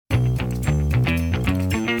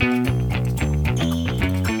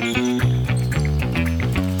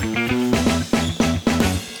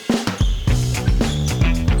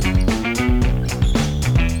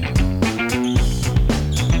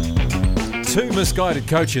Two misguided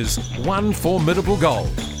coaches, one formidable goal.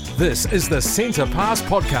 This is the Centre Pass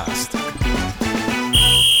Podcast.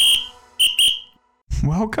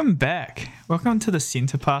 Welcome back. Welcome to the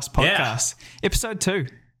Centre Pass Podcast, Episode 2.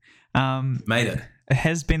 Made it. It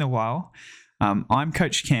has been a while. I'm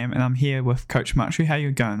Coach Cam, and I'm here with Coach Matiu. How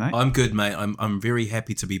you going, mate? I'm good, mate. I'm very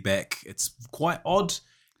happy to be back. It's quite odd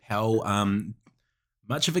how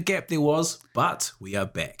much of a gap there was, but we are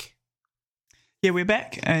back. Yeah, we're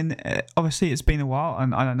back, and obviously it's been a while,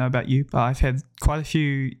 and I don't know about you, but I've had quite a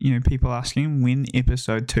few, people asking when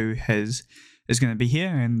Episode 2 is going to be here,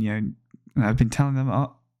 and I've been telling them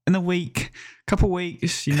in a week, couple of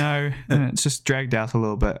weeks, and it's just dragged out a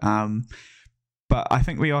little bit. But I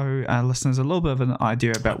think we owe our listeners a little bit of an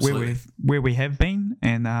idea about where we have been,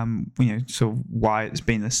 and sort of why it's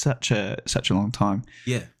been such a long time.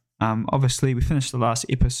 Yeah. Obviously, we finished the last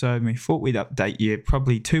episode and we thought we'd update you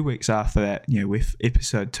probably 2 weeks after that, with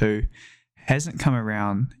Episode 2. Hasn't come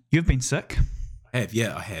around. You've been sick. I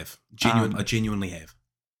have. I genuinely have.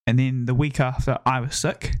 And then the week after, I was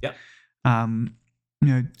sick. Yep.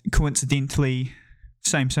 Coincidentally,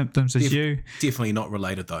 same symptoms as you. Definitely not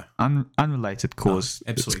related, though. Unrelated cause,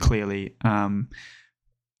 no, absolutely. It's clearly.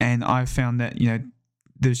 And I found that,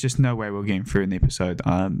 there's just no way we're getting through an episode.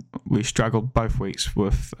 We struggled both weeks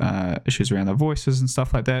with issues around our voices and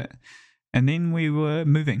stuff like that. And then we were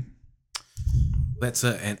moving. That's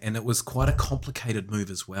it. And it was quite a complicated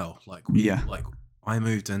move as well. I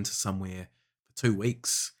moved into somewhere for 2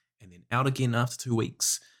 weeks and then out again after 2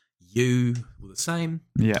 weeks. You were the same.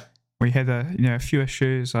 Yeah. We had a few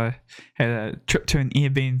issues. I had a trip to an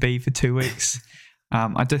Airbnb for 2 weeks.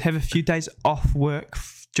 I did have a few days off work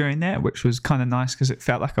during that, which was kind of nice because it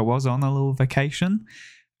felt like I was on a little vacation.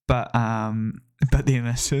 But then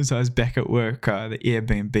as soon as I was back at work, the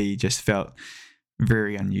Airbnb just felt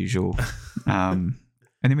very unusual. And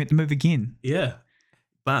then we had to move again. Yeah.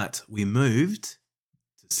 But we moved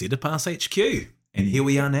to Centre Pass HQ, and here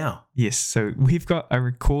we are now. Yes, so we've got a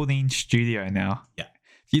recording studio now. Yeah.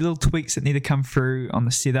 A few little tweaks that need to come through on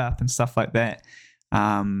the setup and stuff like that.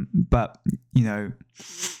 But,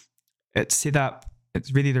 it's set up.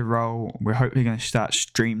 It's ready to roll. We're hopefully going to start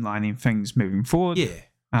streamlining things moving forward. Yeah.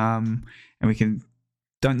 And we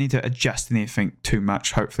don't need to adjust anything too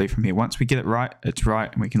much, hopefully, from here. Once we get it right, it's right,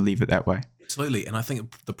 and we can leave it that way. Absolutely. And I think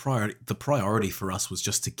the priority for us was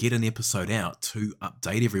just to get an episode out to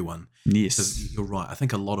update everyone. Yes. Because you're right. I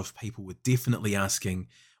think a lot of people were definitely asking,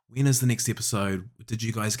 when is the next episode? Did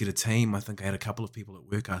you guys get a team? I think I had a couple of people at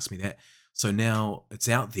work ask me that. So now it's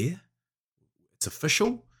out there. It's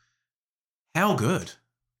official. How good.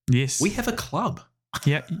 Yes. We have a club.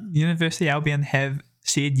 Yeah. University Albion have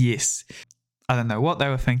said yes. I don't know what they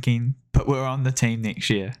were thinking, but we're on the team next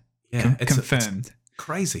year. Yeah. Confirmed. It's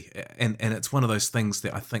crazy. And it's one of those things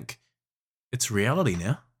that I think it's reality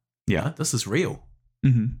now. Yeah. This is real.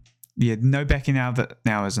 Mm-hmm. Yeah. No backing out of it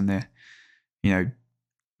now, isn't there?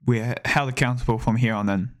 We're held accountable from here on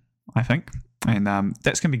in, I think. And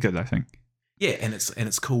that's going to be good, I think. Yeah, and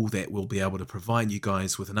it's cool that we'll be able to provide you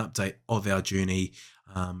guys with an update of our journey,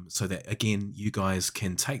 so that again you guys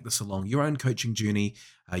can take this along your own coaching journey,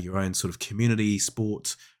 your own sort of community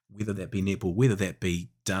sport, whether that be netball, whether that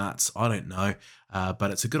be darts, I don't know,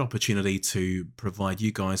 but it's a good opportunity to provide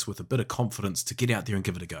you guys with a bit of confidence to get out there and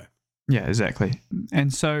give it a go. Yeah, exactly.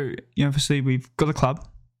 And so obviously we've got a club,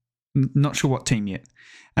 not sure what team yet,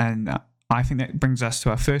 and I think that brings us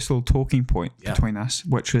to our first little talking point between us,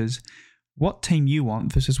 which is what team you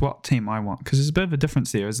want versus what team I want, because there's a bit of a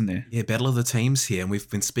difference there, isn't there? Yeah, battle of the teams here, and we've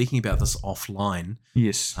been speaking about this offline.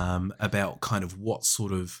 Yes. About kind of what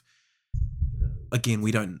sort of, again,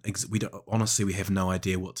 we don't honestly, we have no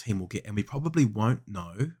idea what team we'll get, and we probably won't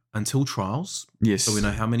know until trials. Yes. So we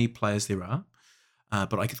know how many players there are,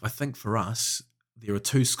 but I think for us there are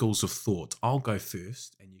two schools of thought. I'll go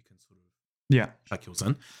first, and you can sort of chuck yours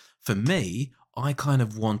in. For me, I kind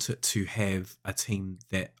of want it to have a team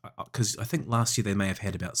that, because I think last year they may have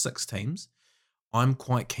had about 6 teams. I'm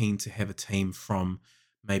quite keen to have a team from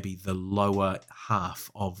maybe the lower half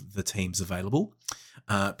of the teams available,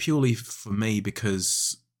 purely for me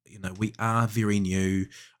because, we are very new.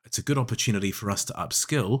 It's a good opportunity for us to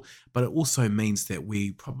upskill, but it also means that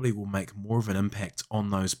we probably will make more of an impact on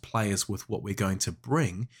those players with what we're going to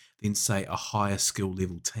bring than, say, a higher skill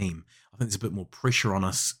level team. I think there's a bit more pressure on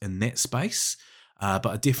us in that space, but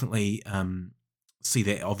I definitely see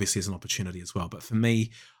that obviously as an opportunity as well. But for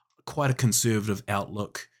me, quite a conservative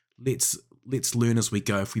outlook. Let's learn as we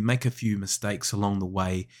go. If we make a few mistakes along the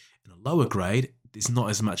way in a lower grade, there's not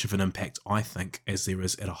as much of an impact, I think, as there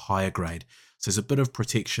is at a higher grade. So there's a bit of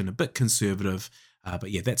protection, a bit conservative,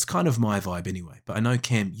 But yeah, that's kind of my vibe anyway. But I know,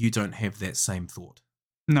 Cam, you don't have that same thought.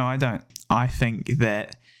 No, I don't. I think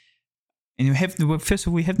that, first of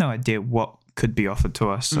all, we have no idea what could be offered to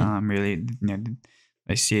us. Really,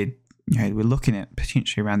 they said, we're looking at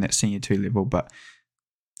potentially around that senior 2 level, but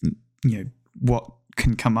what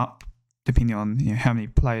can come up depending on how many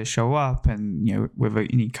players show up and whether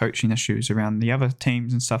any coaching issues around the other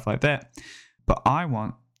teams and stuff like that. But I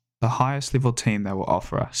want the highest level team they will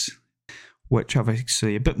offer us, which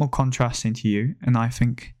obviously a bit more contrasting to you, and I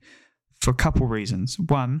think for a couple reasons.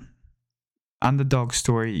 One, underdog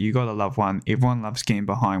story, you gotta love one. Everyone loves getting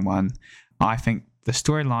behind one. I think the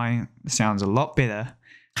storyline sounds a lot better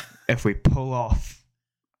if we pull off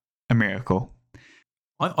a miracle.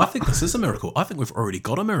 I think this is a miracle. I think we've already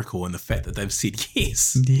got a miracle in the fact that they've said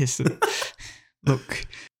yes. Yes. Look,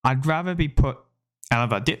 I'd rather be put out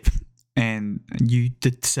of our depth, and you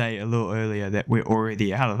did say a little earlier that we're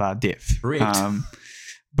already out of our depth. Correct.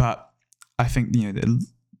 But I think,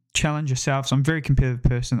 challenge yourselves. I'm a very competitive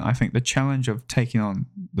person. I think the challenge of taking on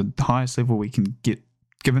the highest level we can get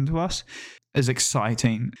given to us is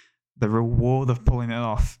exciting. The reward of pulling it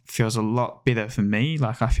off feels a lot better for me.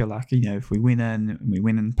 Like, I feel like, if we went in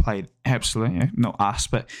and played absolutely, not us,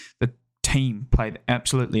 but the team played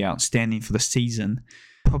absolutely outstanding for the season,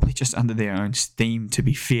 probably just under their own steam, to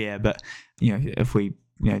be fair. But, if we,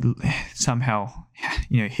 somehow,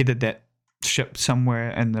 headed that ship somewhere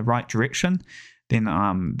in the right direction, then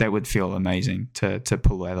that would feel amazing to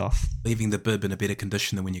pull that off. Leaving the bib in a better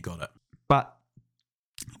condition than when you got it. But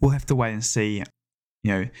we'll have to wait and see.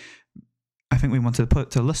 I think we wanted to put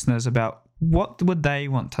it to listeners about what would they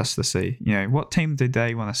want us to see. What team do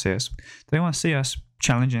they want to see us? Do they want to see us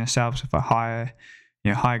challenging ourselves with a higher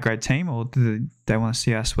grade team, or do they want to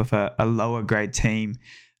see us with a lower grade team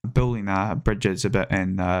building our bridges a bit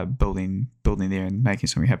and building there and making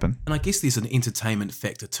something happen? And I guess there's an entertainment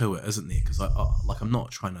factor to it, isn't there? Because I'm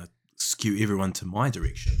not trying to skew everyone to my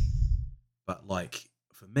direction, but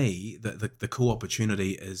for me, the cool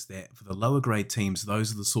opportunity is that for the lower grade teams,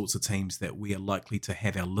 those are the sorts of teams that we are likely to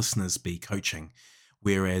have our listeners be coaching.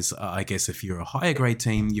 Whereas I guess if you're a higher grade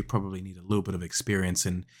team, you probably need a little bit of experience,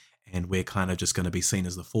 and we're kind of just going to be seen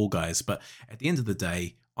as the fall guys. But at the end of the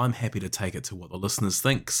day, I'm happy to take it to what the listeners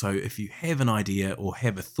think. So if you have an idea or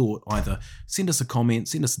have a thought, either send us a comment,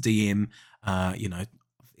 send us a DM,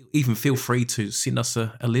 even feel free to send us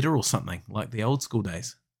a letter or something like the old school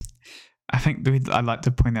days. I think I'd like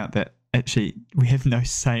to point out that actually we have no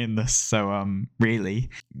say in this. So really,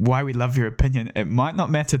 why we love your opinion, it might not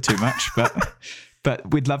matter too much,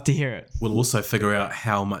 but we'd love to hear it. We'll also figure out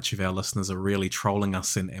how much of our listeners are really trolling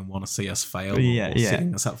us and want to see us fail, or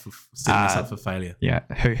setting us up for failure. Yeah,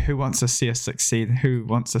 who wants to see us succeed, who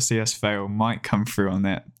wants to see us fail might come through on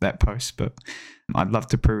that post. But I'd love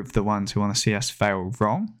to prove the ones who want to see us fail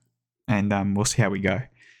wrong, and we'll see how we go.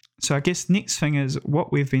 So I guess next thing is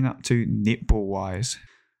what we've been up to netball-wise.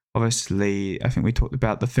 Obviously, I think we talked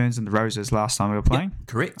about the Ferns and the Roses last time we were playing. Yep,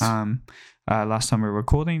 correct. Last time we were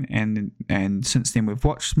recording, and since then we've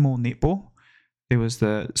watched more netball. There was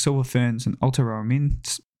the Silver Ferns and Aotearoa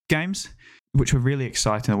men's games, which were really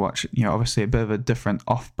exciting to watch. Obviously a bit of a different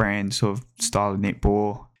off-brand sort of style of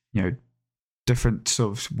netball. Different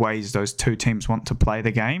sort of ways those two teams want to play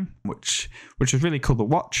the game, which is really cool to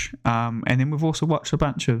watch. And then we've also watched a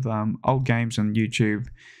bunch of old games on YouTube,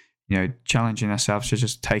 challenging ourselves to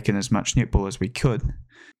just take in as much netball as we could.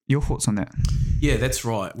 Your thoughts on that? Yeah, that's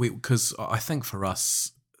right. Because I think for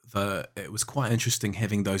us, it was quite interesting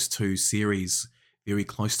having those two series very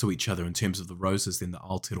close to each other in terms of the Roses and the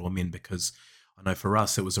Aotearoa men, because I know for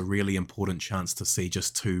us it was a really important chance to see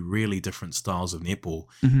just two really different styles of netball,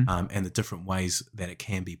 and the different ways that it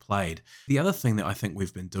can be played. The other thing that I think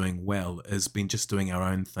we've been doing well is been just doing our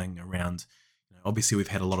own thing around, obviously we've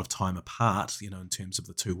had a lot of time apart, in terms of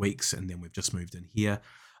the 2 weeks, and then we've just moved in here.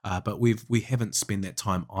 But we haven't spent that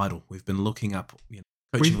time idle. We've been looking up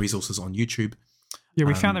coaching resources on YouTube. Yeah,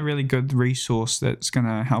 we found a really good resource that's going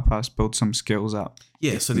to help us build some skills up.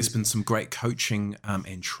 Yeah, so there's been some great coaching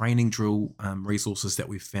and training drill resources that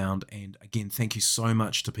we've found. And again, thank you so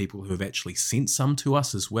much to people who have actually sent some to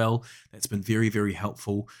us as well. That's been very, very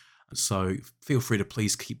helpful. So feel free to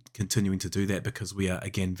please keep continuing to do that, because we are,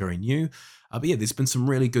 again, very new. But yeah, there's been some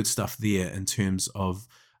really good stuff there in terms of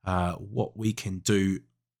what we can do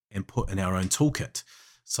and put in our own toolkit.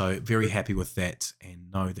 So very happy with that, and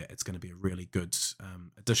know that it's going to be a really good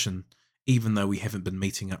addition. Even though we haven't been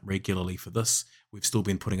meeting up regularly for this, we've still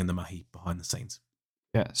been putting in the mahi behind the scenes.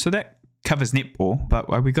 Yeah, so that covers netball, but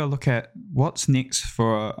we got to look at what's next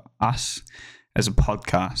for us as a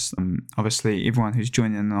podcast. Obviously, everyone who's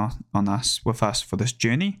joining on us with us for this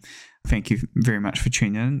journey, thank you very much for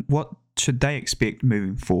tuning in. What should they expect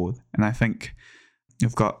moving forward? And I think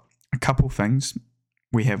we've got a couple things.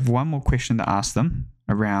 We have one more question to ask them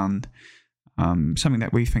around something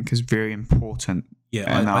that we think is very important.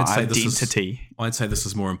 Yeah, in our I'd say identity. I'd say this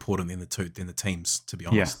is more important than the teams. To be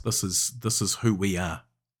honest, Yeah. this is who we are,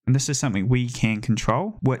 and this is something we can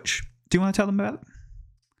control. Which do you want to tell them about it?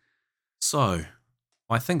 So,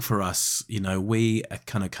 I think for us, we are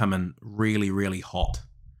kind of coming really, really hot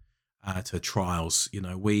to trials.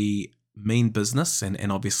 We mean business,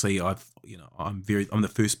 and obviously, I'm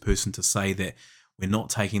the first person to say that we're not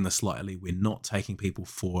taking this lightly. We're not taking people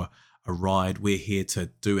for a ride. We're here to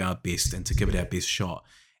do our best and to give it our best shot.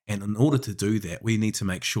 And in order to do that, we need to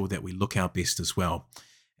make sure that we look our best as well.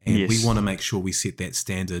 And Yes. we want to make sure we set that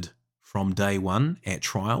standard from day one at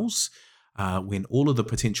trials. When all of the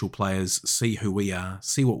potential players see who we are,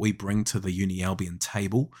 see what we bring to the Uni Albion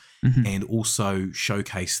table, and also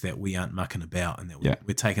showcase that we aren't mucking about and that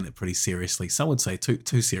we're taking it pretty seriously. Some would say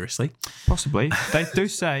too seriously. Possibly. They do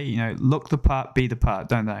say, look the part, be the part,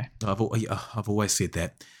 don't they? I've always said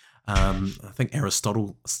that. I think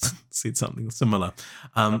Aristotle said something similar.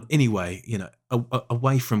 Anyway,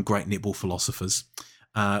 away from great netball philosophers,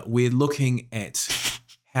 we're looking at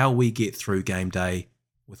how we get through game day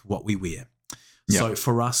with what we wear. Yep. So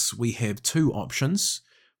for us, we have two options.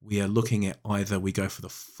 We are looking at either we go for the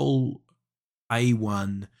full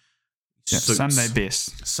A1 suits.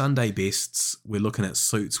 Sunday bests. We're looking at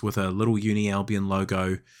suits with a little Uni Albion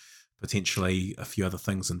logo, potentially a few other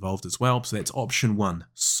things involved as well. So that's option one,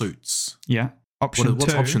 suits. Yeah.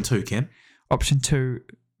 What's option two, Cam? Option two,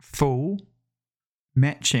 full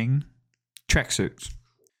matching tracksuits.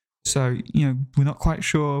 So, we're not quite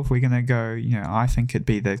sure if we're going to go, I think it'd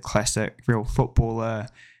be the classic real footballer,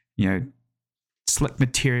 slick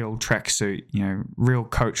material tracksuit, real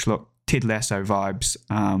coach look, Ted Lasso vibes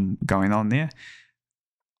going on there.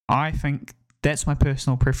 I think that's my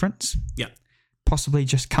personal preference. Yeah. Possibly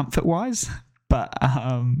just comfort-wise, but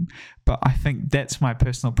I think that's my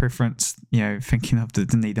personal preference, thinking of the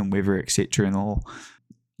Dunedin weather, etc. and all.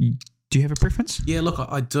 Do you have a preference? Yeah, look,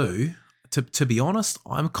 I do. To be honest,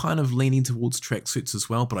 I'm kind of leaning towards tracksuits as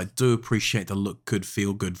well, but I do appreciate the look good,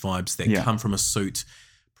 feel good vibes that come from a suit,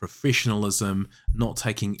 professionalism, not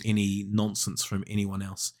taking any nonsense from anyone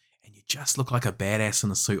else, and you just look like a badass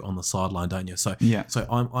in a suit on the sideline, don't you? So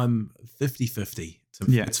I'm 50-50.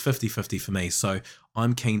 It's 50-50 for me. So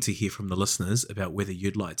I'm keen to hear from the listeners about whether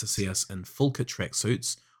you'd like to see us in full kit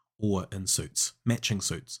tracksuits or in suits, matching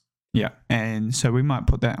suits. Yeah, and so we might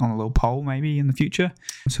put that on a little poll maybe in the future.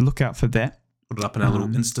 So look out for that. Put it up in our little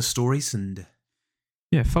Insta stories and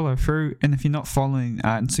follow through. And if you're not following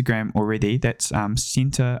Instagram already, that's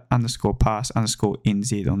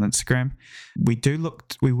centre_pass_NZ on Instagram.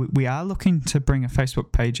 We are looking to bring a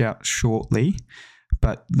Facebook page out shortly,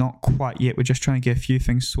 but not quite yet. We're just trying to get a few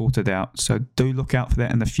things sorted out. So do look out for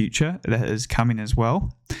that in the future. That is coming as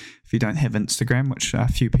well. If you don't have Instagram, which a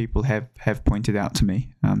few people have pointed out to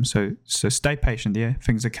me. So stay patient there.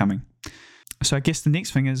 Things are coming. So I guess the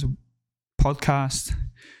next thing is podcast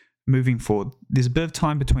moving forward. There's a bit of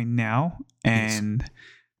time between now and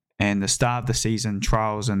the start of the season,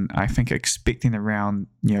 trials, and I think expecting around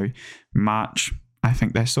March. I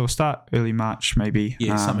think they sort of start early March, maybe.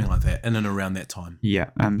 Yeah, something like that, in and around that time.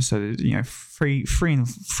 Yeah. So 3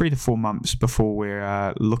 to 4 months before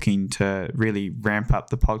we're looking to really ramp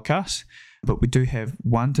up the podcast. But we do have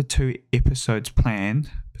 1 to 2 episodes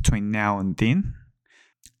planned between now and then,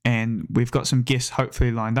 and we've got some guests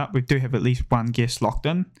hopefully lined up. We do have at least one guest locked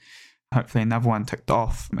in. Hopefully another one ticked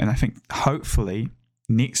off, and I think hopefully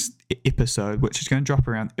next episode, which is going to drop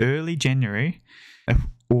around early January, if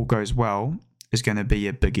all goes well, is going to be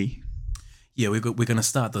a biggie. Yeah, we're going to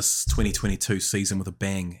start this 2022 season with a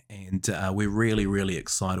bang, and we're really, really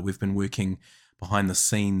excited. We've been working behind the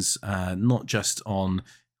scenes, not just on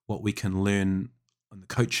what we can learn in the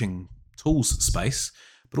coaching tools space,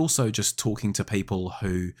 but also just talking to people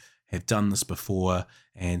who have done this before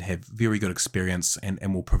and have very good experience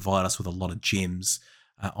and will provide us with a lot of gems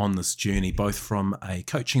on this journey, both from a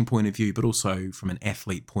coaching point of view, but also from an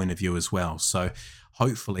athlete point of view as well. So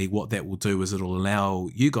hopefully what that will do is it'll allow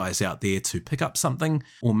you guys out there to pick up something,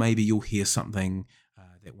 or maybe you'll hear something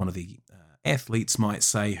that one of the athletes might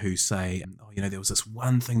say who say, there was this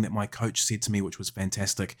one thing that my coach said to me which was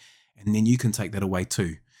fantastic, and then you can take that away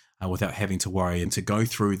too. Without having to worry and to go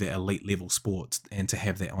through the elite level sport and to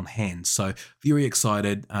have that on hand. So very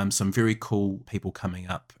excited. Some very cool people coming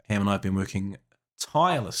up. Ham and I have been working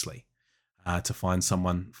tirelessly to find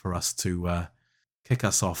someone for us to kick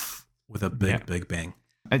us off with a big bang.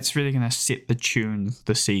 It's really going to set the tune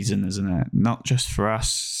this season, isn't it? Not just for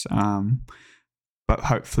us, but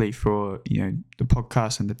hopefully for the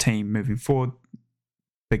podcast and the team moving forward.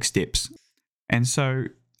 Big steps. And so,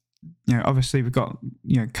 obviously we've got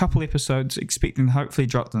a couple episodes expecting to hopefully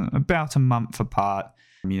drop them about a month apart.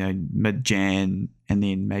 Mid-Jan and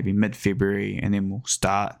then maybe mid-February, and then we'll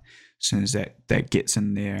start as soon as that gets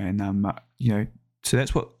in there. And so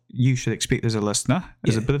that's what you should expect as a listener.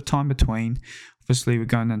 There's a bit of time between. Obviously, we're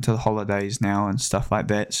going into the holidays now and stuff like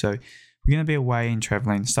that. So we're going to be away and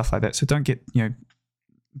traveling and stuff like that. So don't get,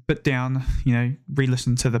 bit down,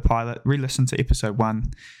 re-listen to the pilot, re-listen to episode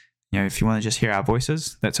 1. If you want to just hear our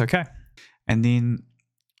voices, that's okay. And then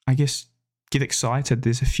I guess get excited.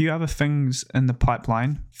 There's a few other things in the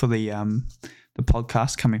pipeline for the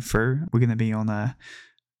podcast coming through. We're going to be on a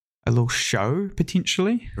little show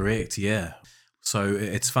potentially. Correct, yeah. So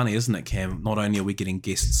it's funny, isn't it, Cam? Not only are we getting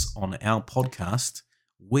guests on our podcast,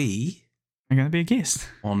 we are going to be a guest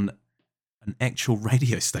on an actual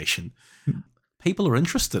radio station. People are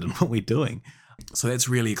interested in what we're doing. So that's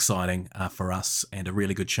really exciting for us, and a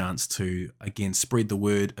really good chance to, again, spread the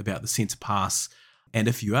word about the Centre Pass. And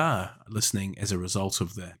if you are listening as a result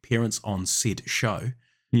of the Parents on Said show,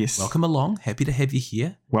 yes, welcome along. Happy to have you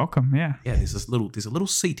here. Welcome, yeah. Yeah, there's a little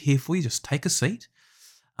seat here for you. Just take a seat.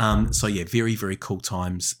 So yeah, very, very cool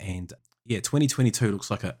times. And yeah, 2022 looks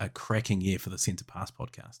like a cracking year for the Centre Pass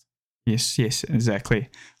podcast. Yes, exactly.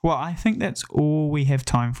 Well, I think that's all we have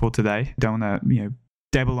time for today. Don't want to,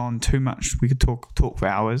 dabble on too much. We could talk for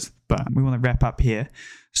hours, but we want to wrap up here.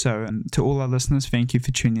 So to all our listeners, thank you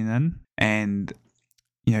for tuning in, and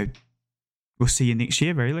we'll see you next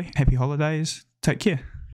year. Really, happy holidays. Take care.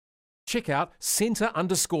 Check out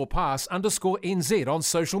centre_pass_NZ on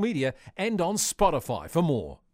social media and on Spotify for more.